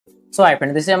So hi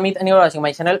friends, this is Amit and you are watching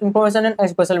my channel Information and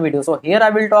Special Video. So here I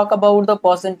will talk about the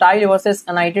percentile versus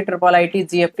NIT, IIIT,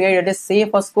 GFTI, that is say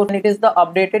first course, and it is the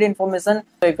updated information.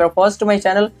 So if you are first to my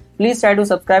channel, please try to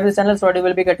subscribe this channel so that you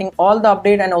will be getting all the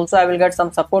update, and also I will get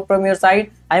some support from your side.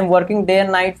 I am working day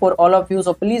and night for all of you,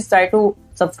 so please try to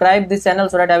subscribe this channel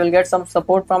so that I will get some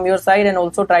support from your side, and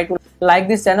also try to like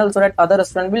this channel so that other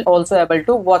students will also able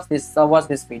to watch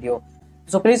this video.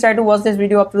 So please try to watch this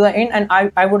video up to the end, and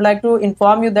I would like to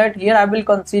inform you that here I will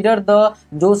consider the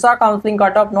jossa counseling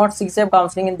cutoff, not CSE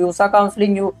counseling. In jossa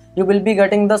counseling you will be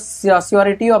getting the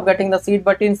surety of getting the seat,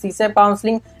 but in CSE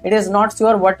counseling it is not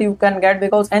sure what you can get,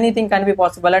 because anything can be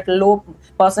possible at low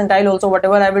percentile also.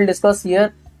 Whatever I will discuss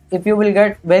here, if you will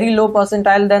get very low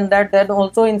percentile than that, then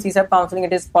also in CSE counseling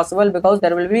it is possible, because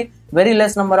there will be very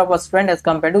less number of students as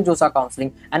compared to jossa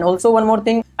counseling. And also one more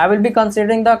thing, I will be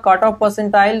considering the cutoff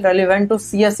percentile relevant to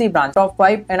CSE branch of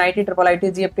 5 NIT, IIIT,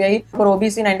 GFTI. For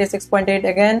OBC 96.8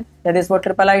 again, that is for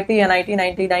IIIT, NIT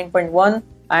 99.1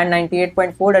 and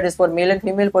 98.4, that is for male and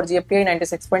female. For GFTI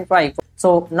 96.5.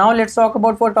 So now let's talk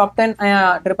about for top 10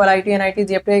 IIIT, NIT,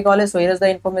 GFTI college. So here is the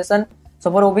information.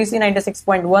 So for OBC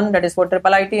 96.1, that is for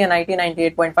IIIT,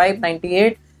 NIT 98.5,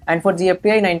 98, and for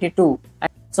GFTI 92.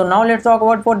 So now let's talk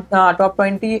about for top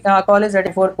 20 college, that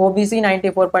is for OBC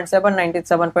 94.7,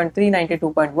 97.3,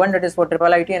 92.1, that is for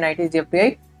IIIT, NIT,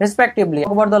 GFTI respectively.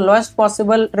 Talk about the lowest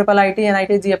possible IIIT,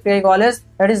 NIT, GFTI college,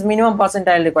 that is minimum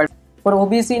percentile required. For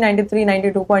OBC 93,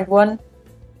 92.1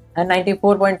 and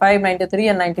 94.5, 93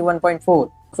 and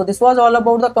 91.4. So this was all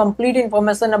about the complete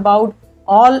information about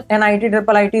all NIT,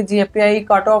 IIIT, GFTI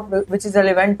cutoff which is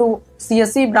relevant to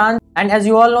CSE branch. And as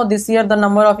you all know, this year the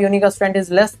number of unique students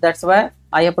is less. That's why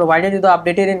I have provided you the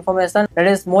updated information that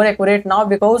is more accurate now,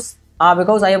 because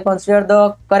I have considered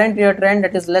the current year trend,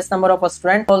 that is less number of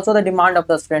students, also the demand of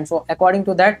the students. So according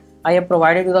to that, I have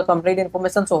provided you the complete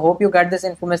information. So hope you get this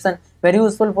information very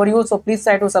useful for you. So please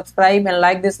try to subscribe and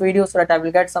like this video so that I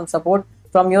will get some support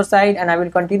from your side, and I will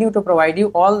continue to provide you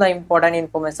all the important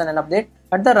information and update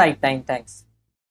at the right time. Thanks.